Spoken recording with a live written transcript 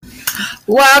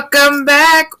Welcome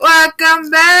back, welcome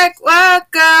back,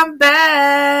 welcome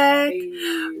back. Hey.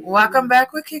 Welcome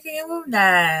back with Kicking It with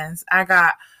Nines. I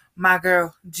got my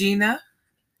girl Gina.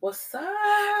 What's up?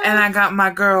 And I got my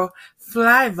girl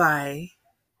Flyby.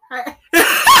 Hi.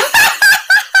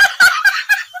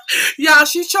 Y'all,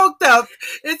 she choked up.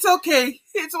 It's okay.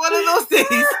 It's one of those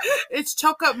days. It's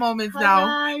choke up moments now.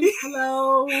 Hi.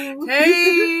 Hello.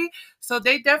 Hey. So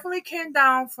they definitely came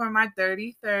down for my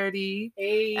 30-30.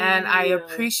 Hey. And I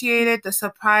appreciate it. The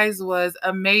surprise was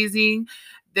amazing.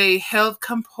 They held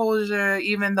composure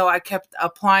even though I kept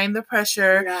applying the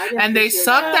pressure. Yeah, and they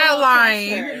sucked that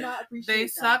line. They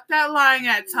sucked that line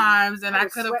at times, and I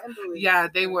could have. Yeah,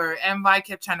 they were. And Vi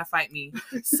kept trying to fight me.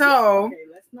 So okay,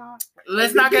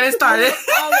 let's not get it started.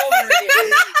 all over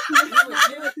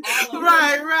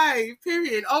again. Right.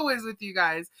 Period. Always with you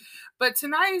guys. But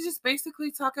tonight is just basically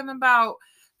talking about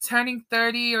turning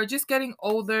 30 or just getting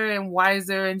older and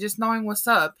wiser and just knowing what's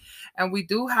up. And we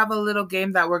do have a little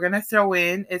game that we're going to throw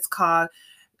in. It's called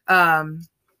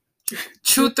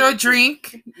Truth or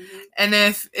Drink. And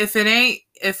if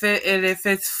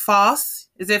it's false,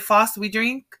 is it false we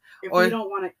drink? If or you don't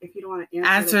want to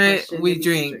answer it, we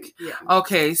drink. Yeah.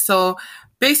 Okay, so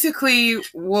basically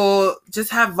we'll just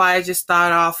have Vi just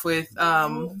start off with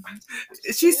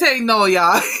she's saying no,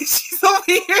 y'all. She's over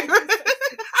here.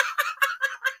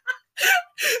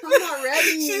 I'm not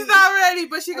ready. She's not ready,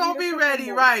 but she's gonna be ready,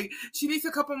 right? She needs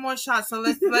a couple more shots, so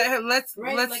let's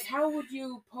Right, like how would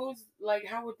you pose? Like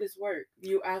how would this work?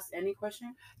 You ask any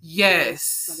question?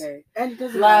 Yes. Okay. And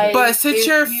but since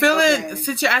you're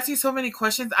since you're asking so many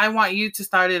questions, I want you to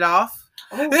start it off.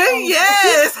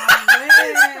 Yes.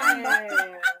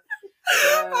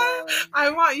 I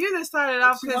want you to start it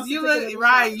off because you look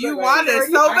right. You want it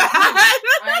so bad.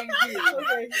 I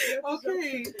agree.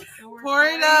 Okay. Pour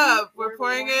it up. We're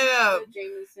pouring it up.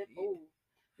 Jameson. Oh,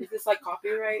 is this like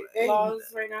copyright laws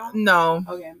right now? No.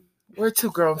 Okay. We're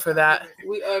too grown for that.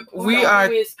 We are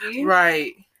whiskey.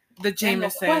 Right. The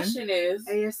Jameson. And the question is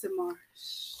ASMR.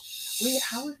 Wait,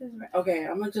 how is this right? Okay,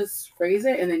 I'm gonna just phrase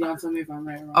it and then y'all tell me if I'm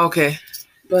right or wrong. Okay.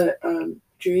 But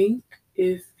drink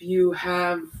if you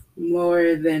have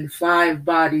more than 5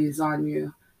 bodies on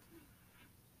you.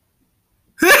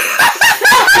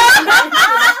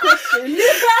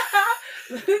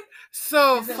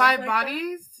 So 5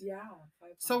 bodies? Yeah. 5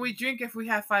 bodies. So we drink if we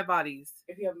have 5 bodies.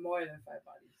 If you have more than 5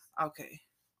 bodies. Okay.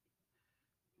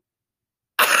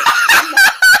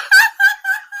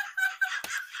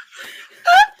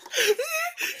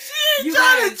 She ain't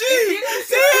trying to drink.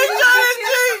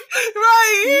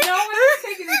 Right. No one's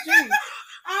taking a drink.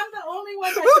 I'm the only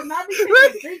one that should not be taking a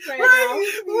drink right now.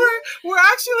 We're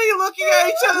actually looking at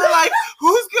each other like,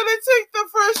 who's gonna take the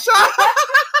first shot?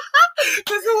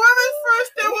 Because whoever's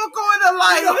first, then we'll go in the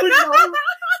line. No.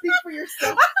 Speak for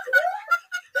yourself.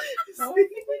 Oh, shit.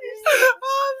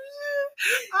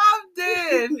 I'm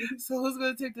dead. So who's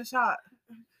gonna take the shot?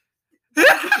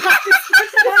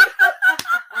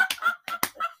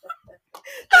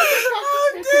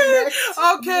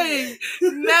 Okay,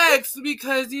 next,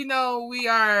 because we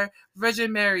are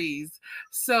Virgin Marys,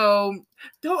 so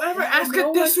don't ever ask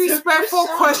a disrespectful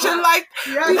question like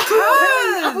because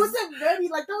I wasn't ready.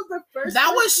 Like that was the first.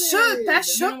 That was shook. That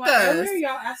shook us. Earlier,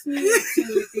 y'all asked me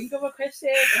to think of a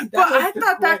question, but I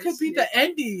thought that could be the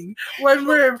ending when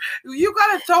you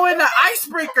gotta throw in the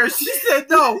icebreaker. She said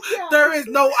no, there is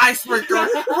no icebreaker.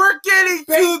 We're getting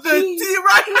to the tea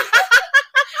right now.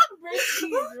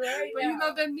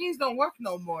 But them knees don't work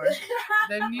no more.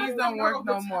 Them knees don't work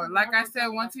no more. Like I said,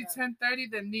 once you turn 30,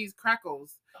 them knees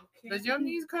crackles. Okay. Does your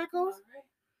knees crackles?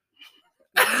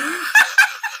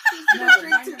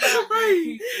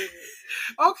 Right.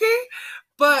 Okay,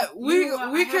 but we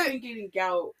could been getting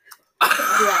gout.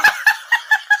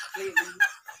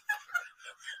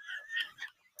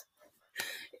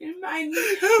 In my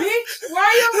knee, bitch. Why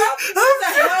are you up? It's a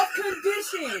health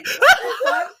condition.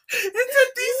 It's a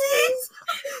disease.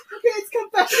 Okay, it's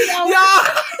confession hour.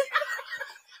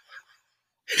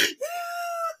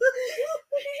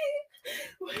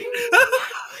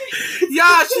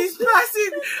 Yeah, she's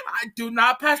passing. Do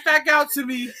not pass that gout to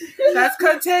me. That's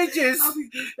contagious. I'll be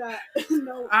just that.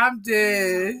 No. I'm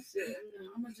dead.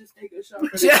 I'm gonna just take a shot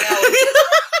for the gout.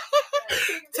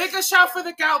 Take a shot for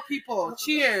the gout, people.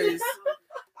 Cheers.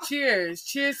 Cheers.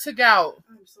 Cheers to gout.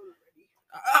 I'm so not ready.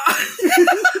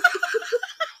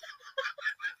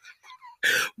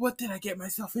 What did I get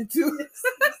myself into?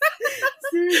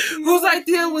 Whose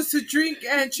idea was to drink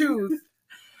and choose?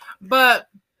 But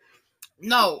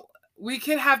no, we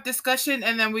could have discussion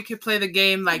and then we could play the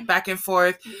game like back and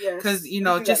forth. Because,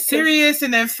 just serious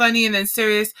and then funny and then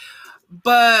serious.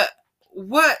 But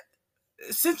what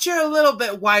since you're a little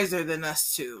bit wiser than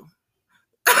us two.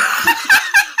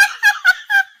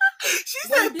 She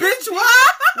said, bitch,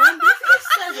 what? When this bitch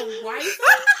says wiser,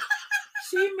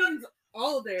 she means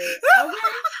older. Okay?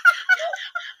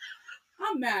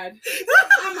 I'm mad.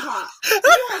 I'm hot.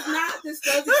 You have not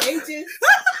disclosed ages.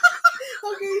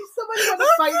 Okay, somebody want to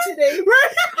fight today.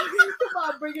 Come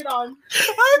on, bring it on.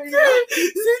 Okay,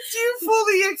 since you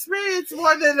fully experienced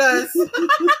more than us,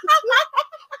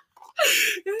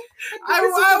 I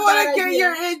want to get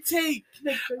your intake.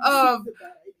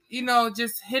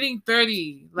 Just hitting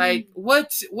 30. Like,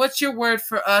 what's your word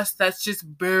for us that's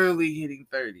just barely hitting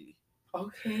 30?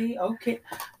 Okay.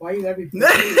 Why you gotta be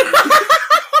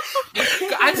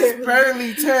I just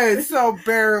barely turned, so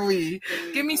barely.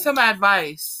 Give me some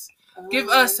advice. Give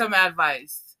us some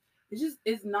advice.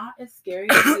 It's not as scary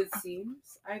as it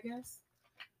seems, I guess.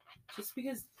 Just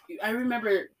because I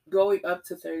remember going up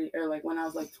to 30, or like when I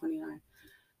was like 29,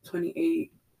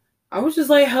 28, I was just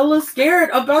like hella scared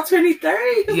about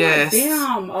 2030. Yes. Like,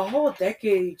 damn, a whole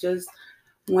decade just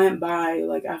went by,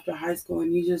 like after high school,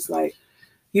 and you just like,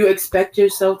 you expect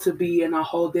yourself to be in a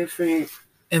whole different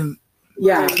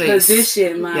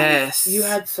position. Like, yes. You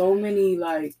had so many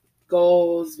like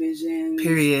goals, visions,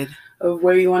 period, of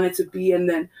where you wanted to be, and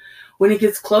then when it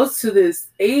gets close to this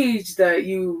age that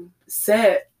you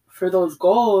set for those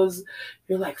goals,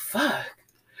 you're like, fuck.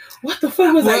 What the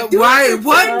fuck was I doing?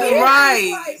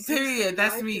 Right. Period.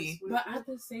 That's me. But at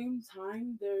the same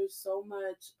time, there's so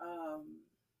much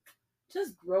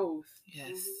just growth.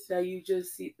 Yes. That you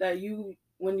just see, that you,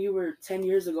 when you were 10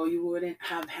 years ago, you wouldn't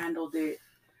have handled it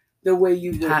the way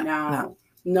you would now,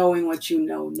 knowing what you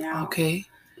know now. Okay.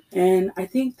 And I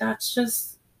think that's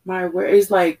just my word.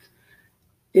 It's like,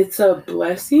 it's a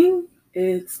blessing.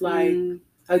 It's like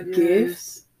a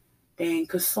gift. Dang,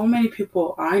 because so many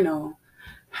people I know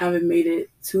haven't made it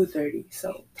to 30.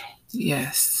 So, dang.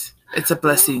 Yes. It's a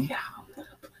blessing. Yeah, what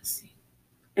a blessing.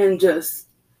 And just,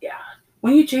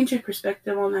 when you change your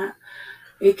perspective on that,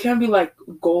 it can't be like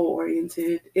goal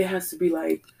oriented. It has to be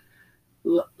like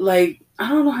I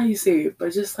don't know how you say it,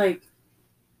 but just like,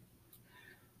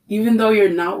 even though you're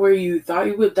not where you thought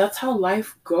you would, that's how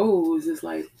life goes. It's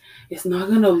like, it's not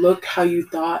going to look how you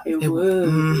thought it would.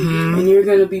 Mm-hmm. And you're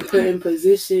going to be put in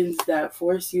positions that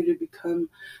force you to become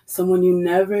someone you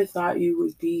never thought you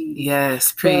would be.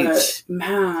 Yes, preach. But,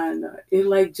 man, it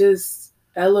like just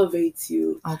elevates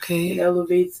you. Okay. It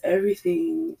elevates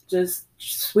everything. Just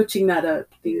switching that up.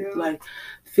 Like,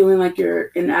 feeling like you're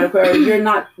inadequate, or you're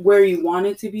not where you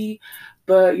wanted to be,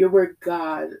 but you're where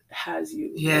God has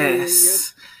you.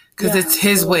 Yes. Because it's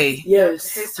His way.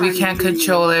 Yes. We can't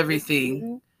control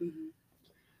everything. Mm-hmm.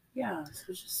 Yeah.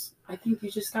 So I think you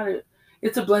just gotta,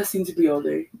 it's a blessing to be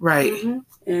older. Right. Mm-hmm.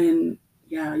 And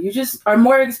you just are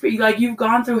more experienced. Like, you've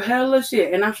gone through hella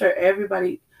shit. And I'm sure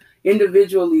everybody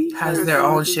individually has their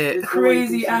own shit.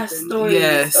 Crazy ass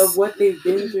stories of what they've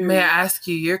been through. May I ask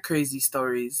you your crazy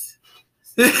stories?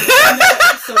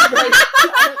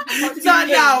 Not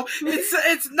now.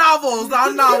 It's novels,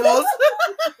 not novels.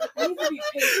 I need to be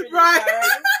patient. Right.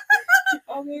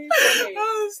 Okay.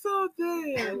 I'm so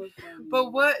dead.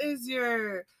 But what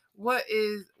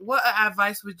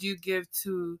advice would you give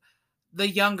to the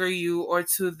younger you, or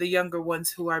to the younger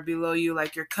ones who are below you,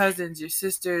 like your cousins, your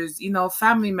sisters,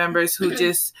 family members who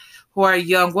are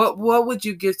young? What would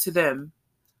you give to them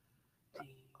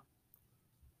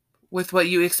with what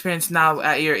you experience now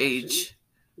at your age?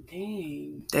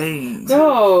 Dang.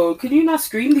 Bro, could you not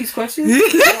screen these questions?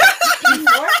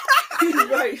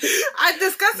 Right. I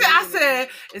discussed it. I said,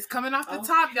 it's coming off the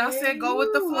top. Y'all said go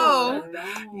with the flow.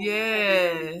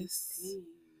 Yes.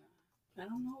 I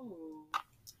don't know.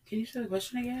 Can you say the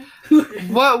question again?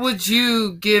 What would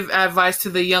you give advice to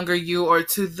the younger you, or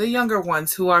to the younger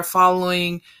ones who are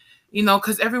following,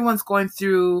 because everyone's going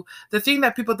through, the thing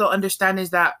that people don't understand is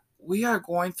that we are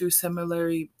going through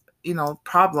similar,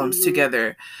 problems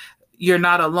together. You're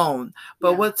not alone.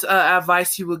 But what's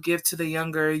advice you would give to the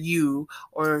younger you,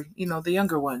 or, the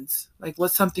younger ones? Like,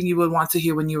 what's something you would want to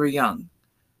hear when you were young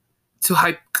to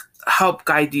help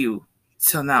guide you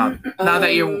till now? Now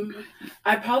that you're...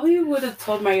 I probably would have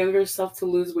told my younger self to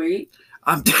lose weight.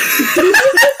 I'm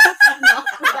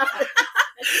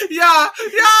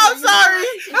I'm sorry.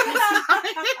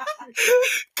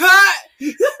 Cut.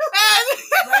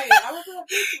 Right. I was gonna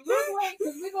lose weight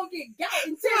because we're gonna get gout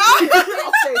in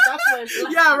 10 years.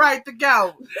 Yeah, right. The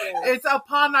gout. Yeah. It's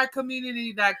upon our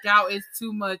community that gout is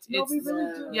too much. No, we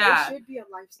really do. Yeah. It should be a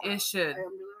lifestyle. It should.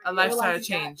 A lifestyle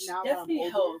change. Definitely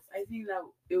health. I think that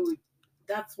it would.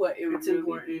 That's what it would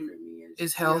really be for me.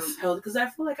 Is health. Health, because I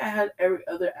feel like I had every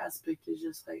other aspect is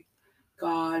just like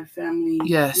God, family.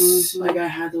 Yes. Like I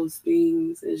had those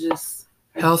things. It's just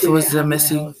Health was the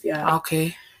missing. Health, yeah.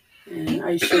 Okay. And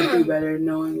I should do better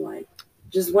knowing like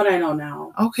just what I know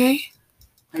now. Okay.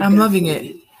 I'm loving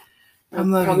it. I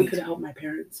probably could have helped my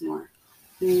parents more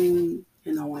in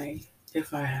a way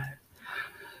if I had.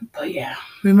 But yeah.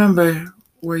 Remember,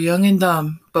 we're young and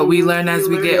dumb, but we learn as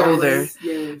we get older.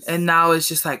 Yes. And now it's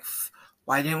just like,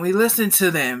 why didn't we listen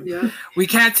to them? Yeah. We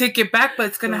can't take it back, but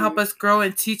it's going to help us grow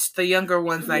and teach the younger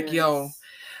ones like, yo,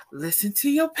 listen to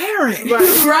your parents.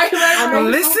 Right.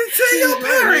 Listen to your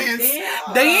parents. Yeah.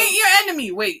 They ain't your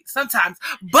enemy. Wait, sometimes.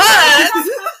 But...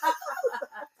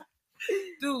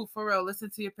 Dude, for real, listen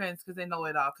to your parents because they know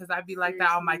it all. Because I be like that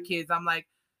on my kids. I'm like,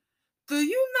 do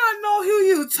you not know who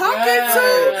you talking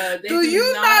to? Do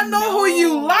you not know who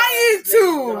you lying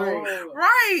to?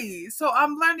 Right. So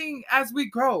I'm learning as we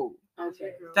grow.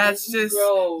 Okay. That's just,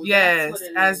 yes,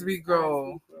 as we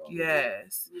grow.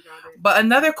 Yes. But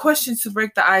another question to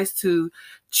break the ice to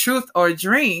truth or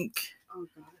drink. Oh,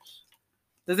 gosh.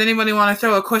 Does anybody want to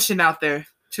throw a question out there?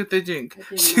 Truth or drink?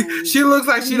 She looks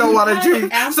like she don't want to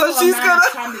drink, so she's gonna.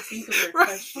 Trying to think of your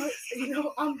question. You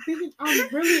know, I'm really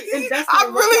invested.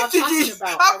 I'm really thinking.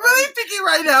 I'm really thinking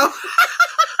right now.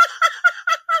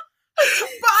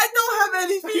 But I don't have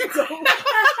anything. I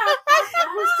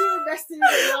was too invested in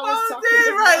what I was talking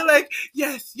about. Right, like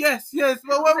yes.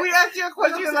 But when we ask you a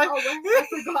question, you're like, I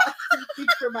forgot to speak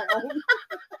for my own.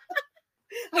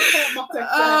 I can't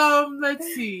multitask. Let's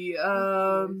see.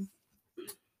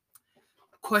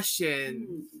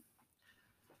 Question.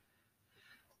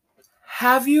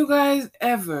 Have you guys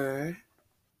ever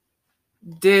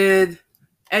did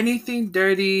anything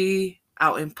dirty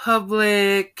out in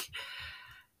public?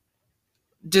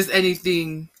 Just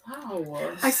anything.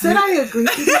 Wow. I said I agree.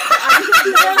 But I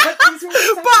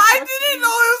didn't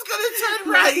know it was gonna turn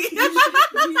right.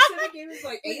 You should have gave us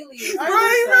like aliens.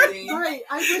 Right.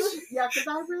 I wish, because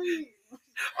I really.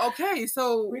 Okay,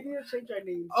 so we need to change our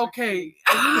name. Okay, you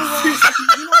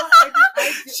know what?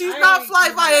 She's not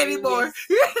Flyby anymore.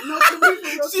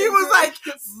 She was like,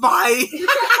 "Bye."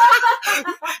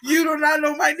 You do not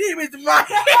know my name is Bye.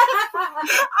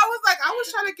 I was like, I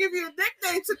was trying to give you a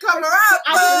nickname to cover up.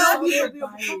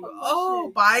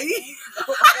 Oh, Bye.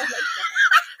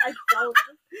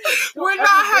 We're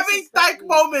not having dyke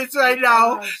moments right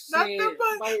now. Not the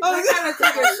Bye. We're gonna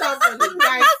take a shot for the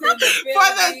dykes in the building. For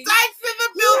the dykes in the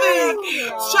building. Yeah.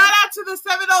 Shout out to the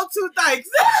 702 dykes.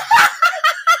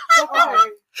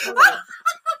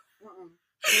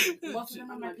 Most of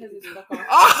them are my cousins.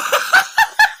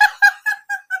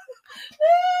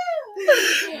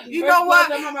 You know what?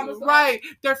 Right.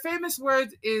 Their famous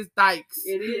words is dykes.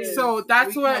 It is. So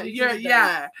that's what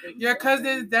your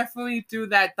cousins definitely threw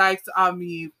that dykes on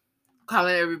me,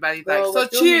 calling everybody dykes. So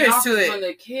cheers to it. When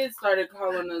the kids started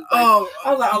calling us dykes,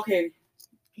 I was like, okay.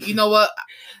 You know what?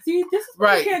 See, this is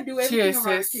why we can't do everything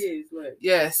around kids. Look.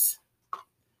 Yes.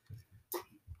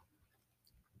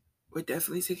 We're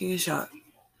definitely taking a shot.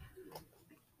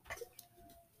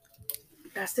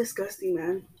 That's disgusting,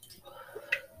 man.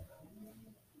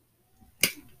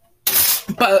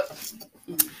 But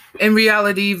in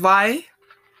reality, Vi?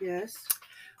 Yes.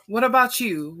 What about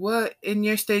you? What in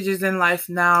your stages in life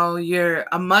now? You're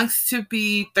amongst to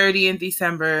be 30 in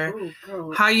December. Oh,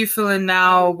 girl. How you feeling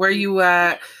now? Where you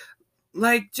at?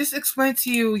 Like, just explain to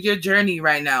you your journey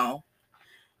right now.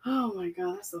 Oh my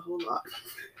God, that's a whole lot.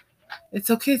 It's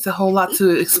okay. It's a whole lot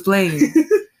to explain.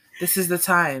 This is the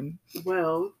time.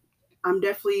 Well, I'm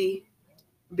definitely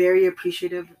very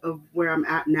appreciative of where I'm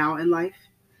at now in life.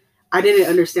 I didn't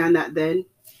understand that then,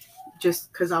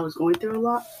 just because I was going through a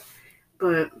lot.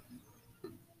 But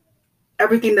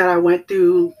everything that I went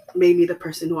through made me the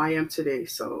person who I am today.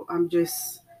 So I'm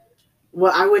just,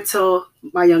 what I would tell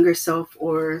my younger self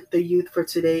or the youth for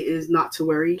today is not to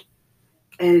worry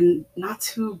and not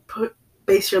to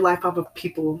base your life off of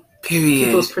people's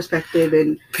perspective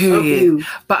and of you.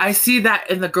 But I see that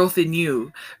in the growth in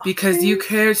you because you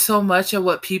cared so much of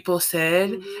what people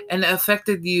said and it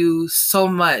affected you so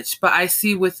much. But I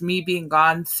see with me being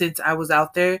gone since I was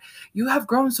out there, you have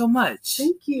grown so much.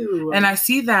 Thank you. And I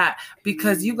see that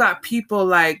because you got people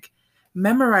like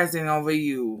memorizing over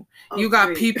you. You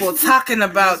got people talking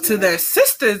about to their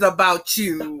sisters about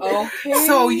you. Okay.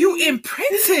 So you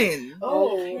imprinting.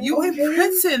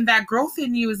 Imprinting. That growth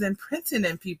in you is imprinting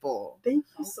in people. Thank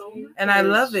you so much. And I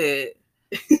love it.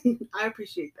 I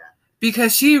appreciate that.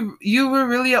 Because you were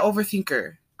really an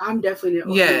overthinker. I'm definitely an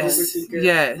overthinker.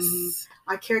 Yes.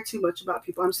 I care too much about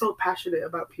people. I'm so passionate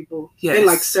about people and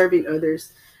like serving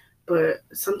others. But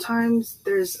sometimes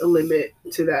there's a limit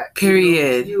to that.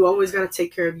 Period. You always got to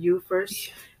take care of you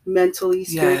first mentally,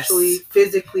 spiritually,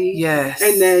 physically. Yes.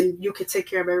 And then you can take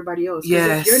care of everybody else.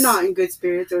 Yes. If you're not in good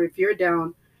spirits or if you're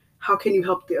down, how can you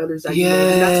help the others that you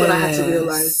love? And that's what I had to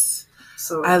realize.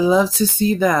 So I love to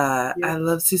see that. Yeah. I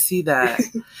love to see that.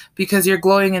 Because you're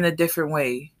glowing in a different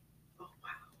way. Oh, wow.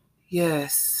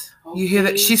 Yes. Okay. You hear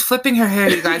that? She's flipping her hair,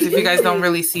 you guys, if you guys don't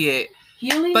really see it.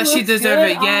 Healing But she looks deserves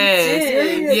good it. on Yes.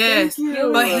 Tiff. Yes. Thank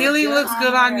you. But healing looks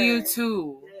good on her. you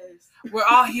too. Yes. We're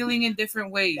all healing in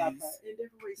different ways. In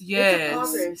different ways. Yes. It's a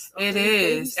progress, It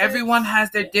okay? is. Everyone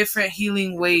has their different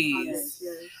healing ways.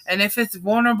 Yes. And if it's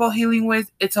vulnerable healing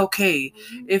ways, it's okay.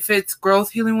 Mhm. If it's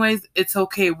growth healing ways, it's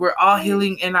okay. We're all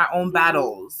healing in our own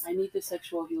battles. I need the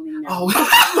sexual healing now. Oh,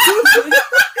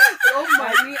 Oh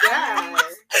my God.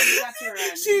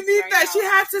 she needs that. She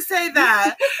had to say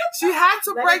that. She had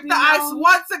to Let break it be the ice known.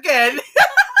 once again.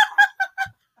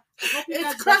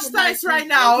 It's crushed ice right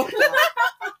now. I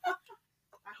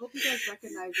hope you guys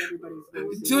recognize everybody's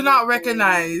voice. Do not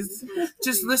recognize.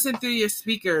 Just listen through your I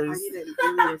speakers. need an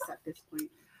alias at this point.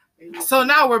 So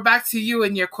now we're back to you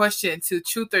and your question to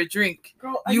truth or drink.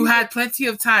 Girl, You had plenty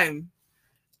of time.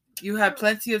 You had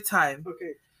plenty of time.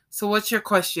 Okay. So what's your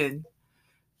question?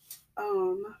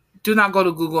 Do not go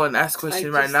to Google and ask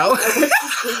question right now. I went to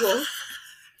Google.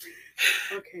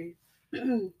 Okay.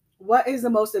 What is the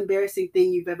most embarrassing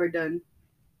thing you've ever done?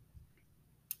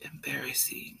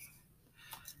 Embarrassing.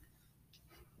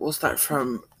 We'll start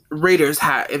from Raiders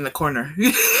hat in the corner.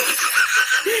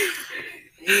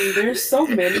 There's so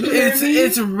many.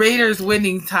 It's Raiders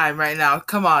winning time right now.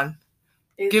 Come on.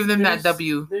 Give them that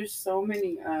W. There's so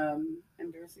many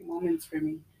embarrassing moments for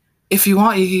me. If you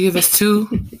want, you can give us 2.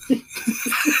 I'm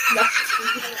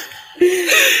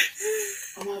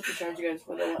gonna have to charge you guys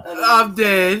for the other. I'm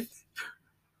dead.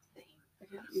 I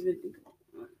can't even think of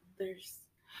one. There's.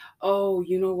 Oh,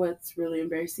 you know what's really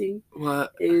embarrassing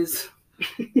What? is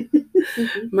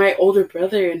my older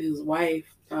brother and his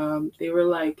wife. They were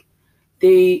like,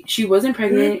 she wasn't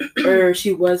pregnant or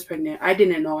she was pregnant. I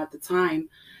didn't know at the time.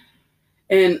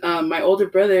 And my older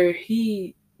brother,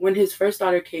 when his first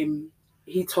daughter came,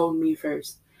 he told me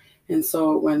first. And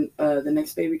so when the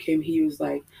next baby came, he was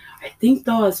like, I think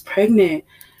Dora's pregnant.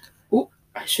 Oop,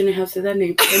 I shouldn't have said that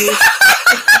name.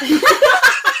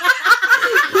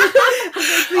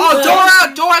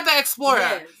 Oh, Dora the Explorer.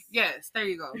 Yes. Yes, there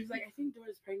you go. He was like, I think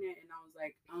Dora's pregnant. And I was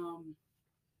like,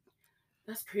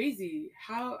 that's crazy.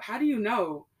 How do you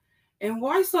know? And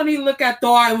why Sonny looked at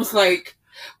Dora and was like,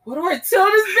 what do I tell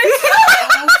this bitch?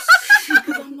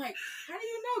 Because I'm like, how do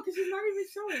you know? Because she's not even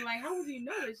showing. Like, how would you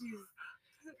know that she's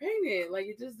pregnant? Like,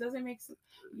 it just doesn't make sense.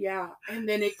 Yeah. And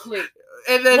then it clicked.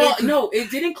 And then No,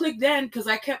 it didn't click then because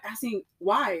I kept asking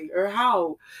why or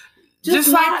how. Just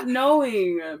not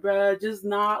knowing, bruh. Just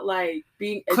not like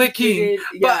being clicking. educated.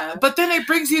 Yeah. But then it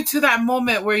brings you to that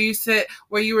moment where you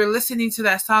were listening to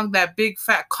that song, That Big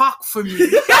Fat Cock for Me.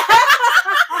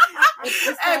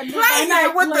 And playing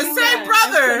it with the same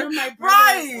brother.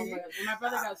 Right. My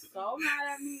brother got so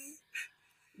mad at me.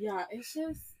 Yeah, it's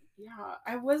just,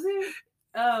 I wasn't.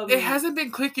 It hasn't been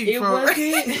clicking It for wasn't.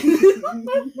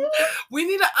 We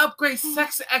need to upgrade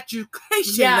sex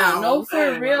education Yeah, now. no,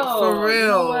 for real. For real. You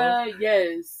know what?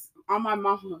 Yes. On my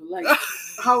mama. Like,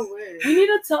 How weird. we need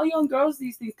to tell young girls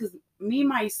these things because me,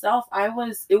 myself,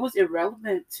 it was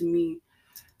irrelevant to me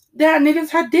that niggas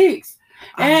had dicks.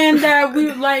 And that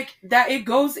we like that it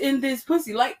goes in this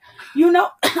pussy. Like,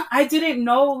 I didn't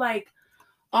know like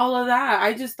all of that.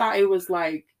 I just thought it was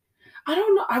like, I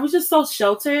don't know. I was just so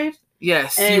sheltered.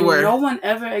 Yes, and you were. No one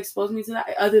ever exposed me to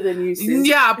that other than you, sis.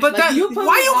 Yeah, but Like, why you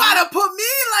gotta put me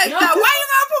like that? Why you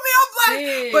gotta put me on black?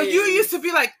 But you used to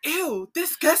be like, ew,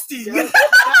 disgusting. Yeah,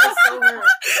 that was so weird.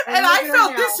 And I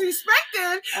felt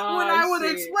disrespected Oh, when I would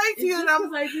explain to you, and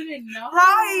I'm I didn't know.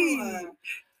 right.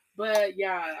 But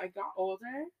yeah, I got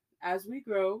older as we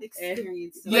grow.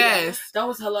 Experience. And, Yes. that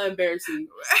was hella embarrassing.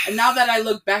 And now that I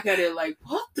look back at it, like,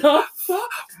 what the fuck?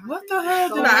 What the hell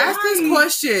did So I ask this right.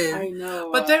 question? I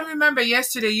know. But then remember,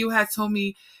 yesterday you had told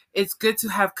me it's good to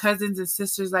have cousins and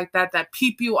sisters like that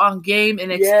peep you on game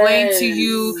and explain to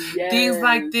you things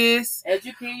like this.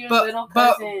 Educate your little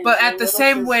cousins. But at the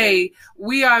same way,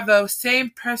 we are the same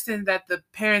person that the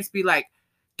parents be like,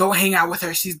 don't hang out with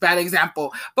her. She's bad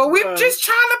example. But we're just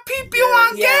trying to peep you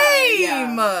on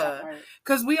game.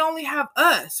 Because we only have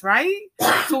us, right?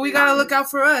 So we got to look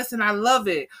out for us. And I love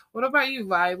it. What about you,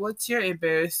 Vi? What's your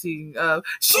embarrassing?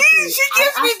 She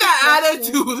gives me that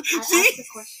attitude. I asked the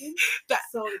question.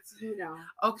 So it's you now.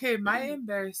 Okay, my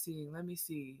embarrassing. Let me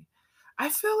see. I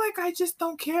feel like I just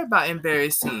don't care about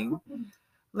embarrassing.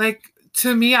 Like,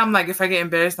 to me, I'm like, if I get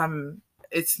embarrassed,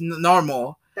 it's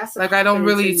normal. That's like I don't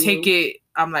really take it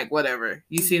I'm like, whatever.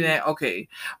 You seen it? Okay.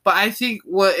 But I think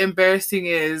what embarrassing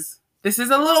is, this is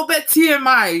a little bit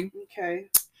TMI. Okay.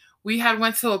 We had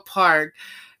went to a park,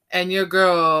 and your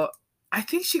girl, I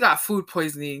think she got food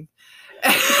poisoning.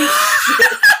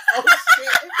 Oh shit!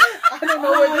 I don't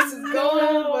know where this is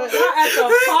going, but not at the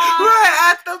park. Right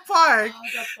at the park. Oh,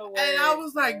 that's the And I was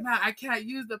worst. like, nah, I can't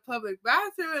use the public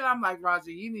bathroom. And I'm like,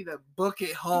 Roger, you need to book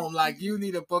it home. Like, you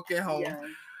need to book it home. yeah.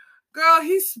 Girl,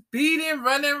 he's speeding,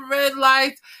 running red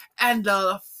lights, and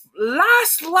the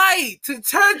last light to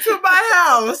turn to my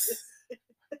house,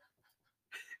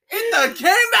 it done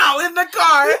came out in the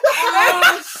car.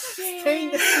 Oh, shit. Yeah,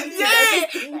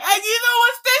 and you know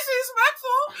what's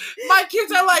disrespectful? My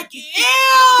kids are like,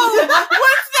 ew,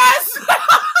 what's that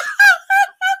smell?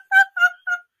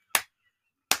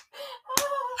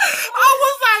 I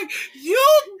was like, you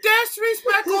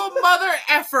disrespectful mother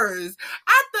effers.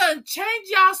 I done changed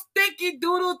y'all stinky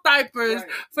doodle diapers Right.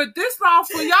 for this long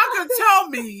for y'all can tell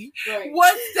me Right.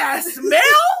 what's that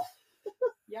smell?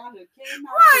 Y'all done came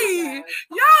out Right.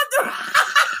 Y'all do.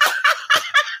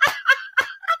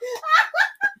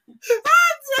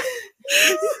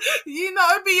 You know,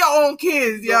 it be your own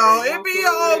kids, yo. Right, It be for your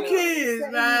own real. kids,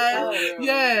 man. Oh, yeah.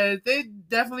 Yes, they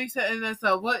definitely setting us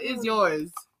up. What is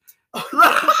yours?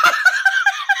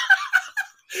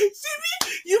 See,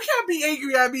 you can't be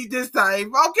angry at me this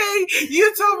time, okay?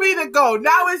 You told me to go.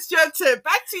 Now it's your turn.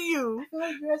 Back to you. I feel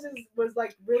like yours was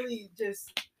like really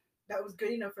just that was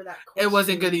good enough for that question. It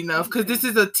wasn't good enough because this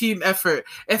is a team effort.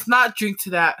 If not, drink to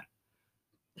that.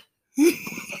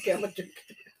 Okay, I'm gonna drink.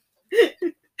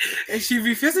 And she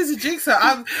refuses to drink, so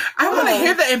I want to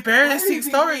hear the embarrassing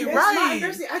story, It's not right?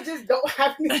 embarrassing. I just don't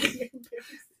have anything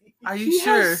embarrassing. Are you She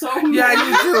sure? has so Yeah,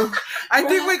 many. you do. I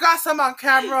think we got some on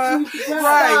camera. Yeah.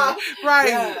 Right, right.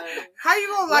 Yeah. How you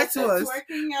gonna lie Like to the us?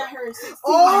 Twerking at her 16th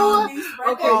Oh, niece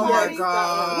okay, birthday Oh my party.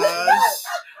 gosh.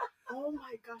 Oh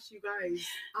my gosh, you guys.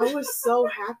 I was so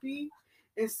happy.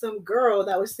 And some girl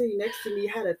that was sitting next to me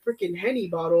had a freaking Henny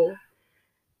bottle.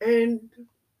 And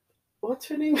what's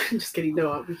her name? I'm just kidding.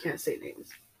 No, we can't say names.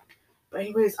 But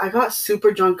anyways, I got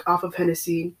super drunk off of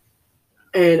Hennessy.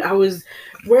 And I was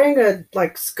wearing a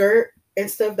like skirt and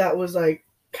stuff that was like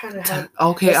kind of had.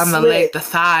 Okay, a on the slit. leg, the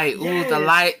thigh. Ooh, Yes.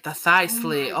 the thigh Oh my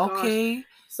slit. gosh. Okay.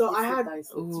 So I had.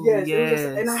 Ooh, Yes, yes. it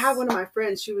was and I had one of my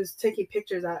friends. She was taking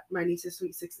pictures at my niece's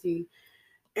sweet 16,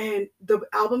 and the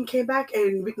album came back,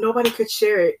 and nobody could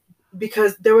share it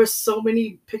because there were so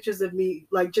many pictures of me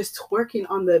like just twerking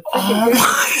on the family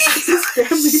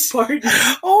party.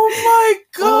 Oh my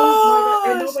god. Oh my god!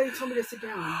 And nobody told me to sit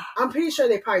down. I'm pretty sure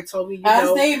they probably told me,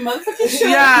 As they motherfucking should.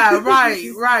 Yeah, right,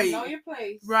 Know right, your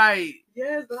place. right.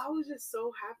 Yes, but I was just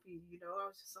so happy, I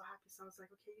was just so happy. So I was like,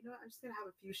 okay, what? I'm just gonna have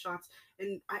a few shots,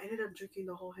 and I ended up drinking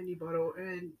the whole Henny bottle,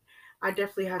 and I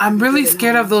definitely had. I'm really given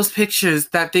scared home. of those pictures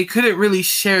that they couldn't really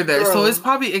share there. So Girl, it's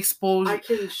probably exposed I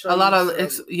can show a lot you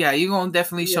of some. yeah, you're gonna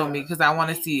definitely show me Yeah. because I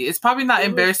want to see. It's probably not It was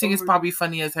embarrassing. It's over- probably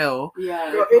funny as hell.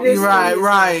 Yeah. Girl, it is Right, funny as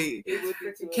right. It would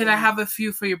be Can I have a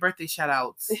few for your birthday shout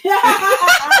outs?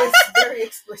 It's very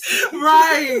explicit.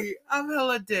 Right. I'm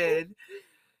hella dead.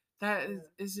 That is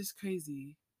it's just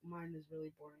crazy. Mine is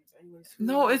really boring. Anyways,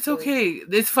 No, it's okay.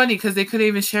 It's funny because they couldn't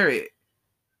even share it.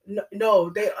 No,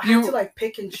 they had You- to like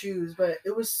pick and choose, but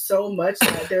it was so much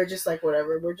that they're just like,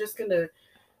 whatever. We're just gonna,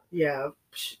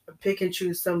 pick and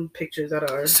choose some pictures that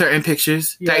are. Certain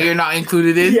pictures Yeah. that you're not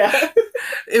included in. Yeah.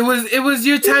 It was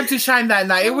your time to shine that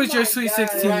night. It Oh was your my sweet God,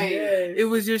 16. Right. yes. It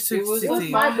was your sweet It was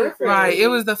 16. my birthday. Right. It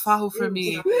was the fahu for It was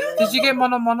me. not- Did you get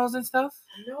monos and stuff?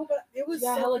 No, but it was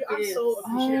Yeah, so. hella I'm gifts. so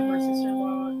appreciative of my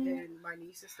sister-in-law Oh. and my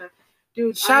niece and stuff.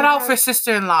 Dude, Shout I out have- for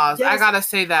sister-in-laws. I Yes. gotta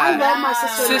say I that. love my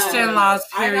sister-in-law. Sister-in-laws,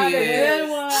 I got a period. good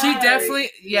one. She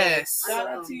definitely yes. Shout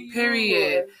out to you.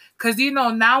 Period. Cause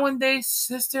nowadays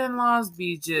sister-in-laws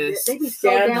be just They be so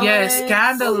Scandalous. yes, down.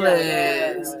 scandalous.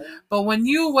 Yes. But when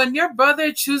your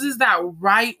brother chooses that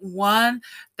right one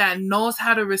that knows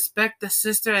how to respect the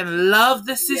sister and love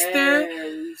the sister,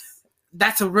 Yes.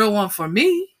 that's a real one for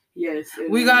me. Yes.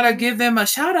 We gotta give them a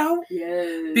shout out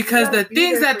Yes. because gotta the be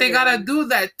things there that for they gotta them. do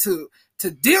that to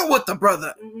deal with the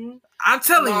brother. Mhm. I'm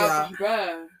telling Nah, you,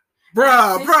 bruh.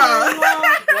 bruh.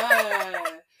 Sister-in-law,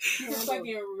 bruh. She's a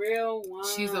fucking real one.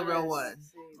 She's a real one.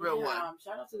 Real Yeah, one.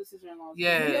 Shout out to the sister-in-law.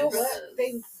 Yes. You know what?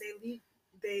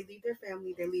 They leave their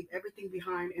family, they leave everything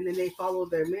behind, and then they follow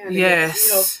their man. And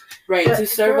Yes. Right, But to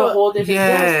serve girl, a whole different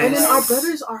yes. and then our life.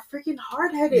 brothers are freaking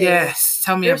hard-headed. Yes.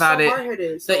 Tell me They're about so it.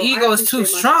 hard-headed. The So I ego is too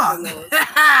appreciate my strong.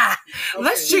 sister-in-laws.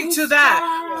 Let's Okay. drink to that.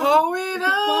 Yeah. Pull it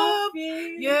up.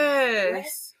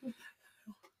 Yes.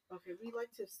 Okay, we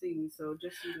like to sing, so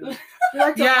just we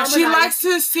like to yeah, she harmonize. likes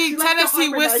to sing She likes to Tennessee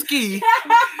harmonize. whiskey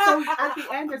So at the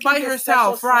end, there's by gonna be a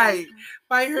herself, special song. right?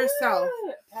 By herself.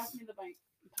 Pass me the mic.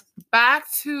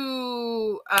 Back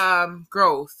to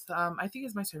growth. I think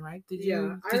it's my turn, right? Did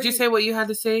you say what you had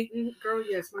to say? Girl,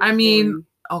 yes. I mean,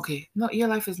 okay. No, your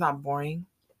life is not boring.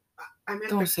 I meant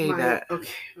Don't say that. Okay.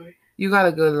 You got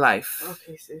a good life.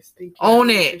 Okay, sis. Thank you. Own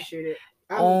I it. appreciate it.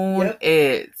 Own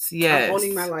it. Yes. I'm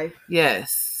owning my life.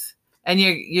 Yes. And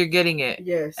you're getting it.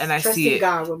 Yes. And I Trusting see it.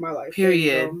 God with my life.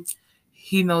 Period.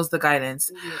 He knows the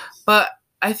guidance. Yes. But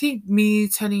I think me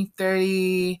turning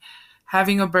 30,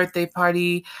 having a birthday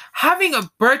party, having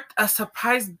a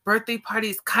surprise birthday party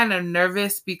is kind of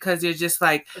nervous because you're just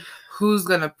like, who's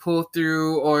going to pull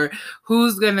through or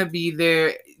who's going to be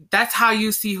there? That's how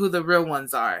you see who the real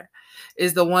ones are,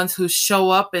 is the ones who show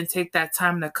up and take that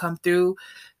time to come through.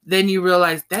 Then you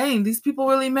realize, dang, these people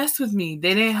really messed with me.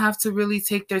 They didn't have to really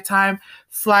take their time,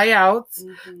 fly out,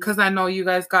 because I know you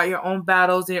guys got your own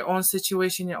battles, your own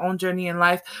situation, your own journey in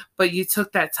life, but you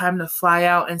took that time to fly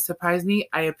out and surprise me.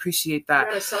 I appreciate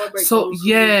that. So,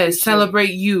 yes,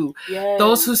 celebrate you. Yes.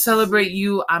 Those who celebrate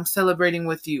you, I'm celebrating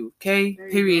with you, okay?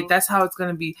 Period. That's how it's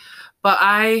going to be. But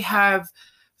I have,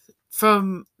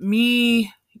 from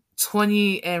me,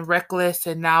 20 and reckless,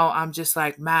 and now I'm just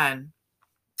like, man,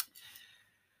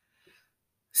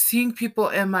 seeing people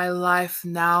in my life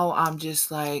now, I'm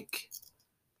just like,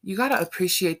 you got to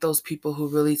appreciate those people who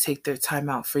really take their time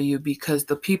out for you, because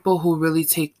the people who really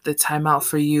take the time out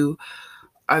for you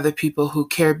are the people who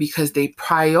care because they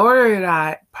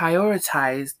prioritize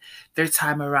their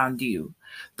time around you.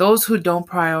 Those who don't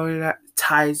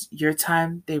prioritize your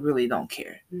time, they really don't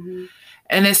care. Mm-hmm.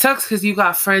 And it sucks because you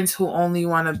got friends who only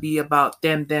want to be about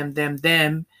them.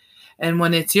 And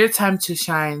when it's your time to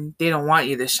shine, they don't want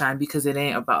you to shine because it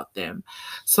ain't about them.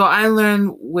 So I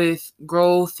learned with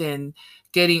growth and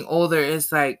getting older,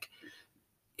 it's like,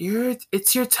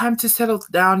 it's your time to settle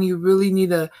down. You really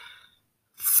need to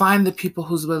find the people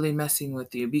who's really messing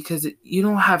with you, because you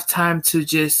don't have time to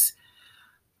just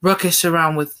ruckus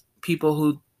around with people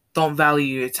who don't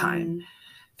value your time. Mm-hmm.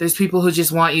 There's people who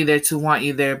just want you there to want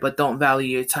you there, but don't value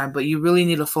your time. But you really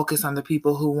need to focus on the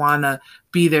people who want to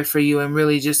be there for you and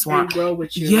really just want to grow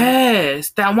with you.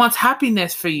 Yes, that wants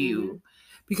happiness for you. Mm-hmm.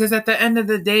 Because at the end of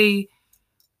the day,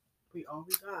 we all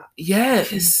we got.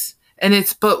 Yes. And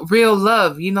it's but real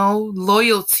love,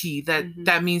 loyalty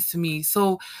that means to me.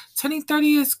 So turning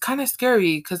 30 is kind of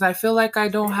scary because I feel like I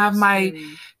don't have my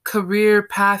career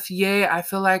path yet. I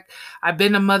feel like I've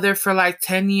been a mother for like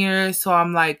 10 years. So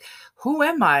I'm like, who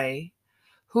am I?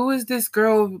 Who is this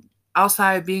girl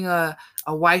outside being a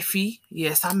wifey?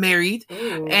 Yes, I'm married.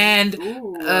 Ooh. And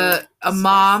a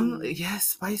mom. Yes,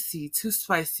 spicy. Too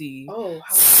spicy. Oh,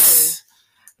 how spicy.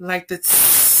 Like the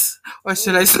or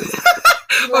should I say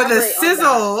or the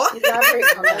sizzle.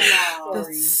 Elaborate on that.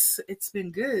 It's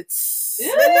been good.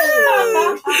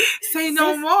 Yeah. Say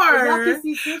no more. Y'all can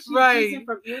see fish, right.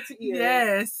 From ear to ear.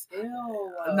 Yes.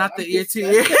 Ew, not the ear to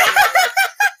ear.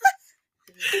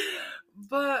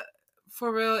 But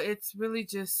for real, it's really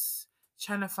just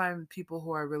trying to find people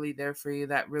who are really there for you,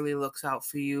 that really looks out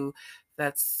for you,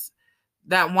 that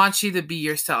wants you to be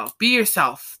yourself. Be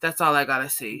yourself. That's all I gotta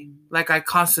say. Like I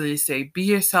constantly say, be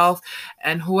yourself.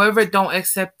 And whoever don't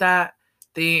accept that,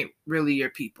 they ain't really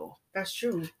your people. That's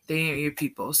true. They ain't your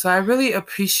people. So I really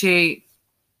appreciate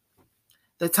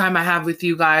the time I have with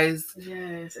you guys.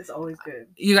 Yes, it's always good.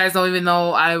 You guys don't even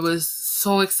know. I was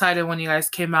so excited when you guys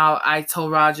came out. I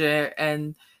told Roger,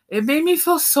 and it made me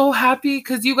feel so happy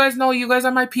because you guys know you guys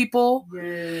are my people.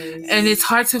 Yes. And it's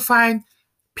hard to find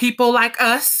people like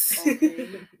us. Okay.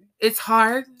 It's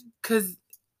hard because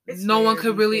no one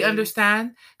could really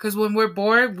understand. Because when we're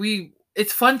bored,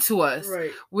 it's fun to us. Right.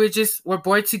 We're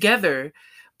bored together.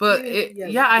 But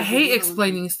I hate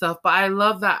explaining stuff. But I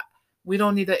love that we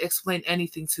don't need to explain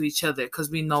anything to each other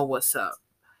because we know what's up.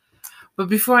 But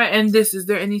before I end this, is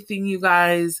there anything you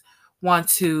guys want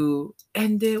to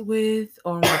end it with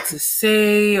or want to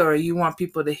say or you want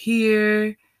people to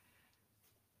hear?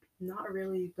 Not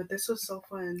really, but this was so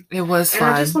fun. It was fun.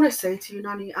 And I just want to say to you,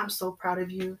 Nani, I'm so proud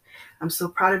of you. I'm so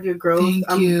proud of your growth.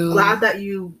 Thank you. I'm glad that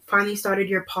you finally started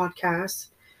your podcast.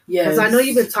 Yes. Because I know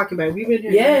you've been talking about it. We've been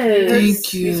here. Yes.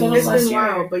 Thank you. It's been a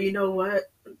while, but you know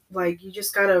what? Like, you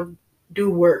just got to do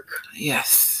work.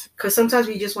 Yes. Because sometimes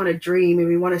we just want to dream and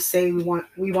we want to say we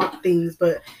want things,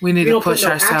 but we need to push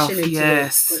ourselves.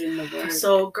 Yes.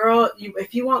 So, girl,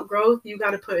 if you want growth, you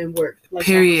got to put in work. Like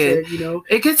period. Said,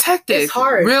 it gets hectic. It's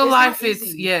hard. Real it's life,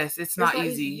 it's not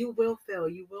easy. You will fail.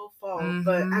 You will fall. Mm-hmm.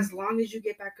 But as long as you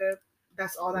get back up,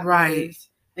 that's all that right. matters.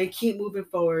 and keep moving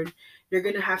forward. You're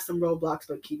gonna have some roadblocks,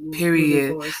 but keep moving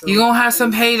forward. So, you're gonna have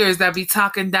some haters that be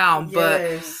talking down, but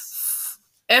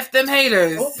F them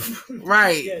haters.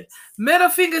 Right. Yes. Middle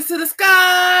fingers to the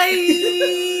sky.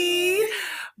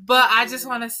 But I just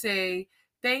want to say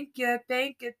thank you.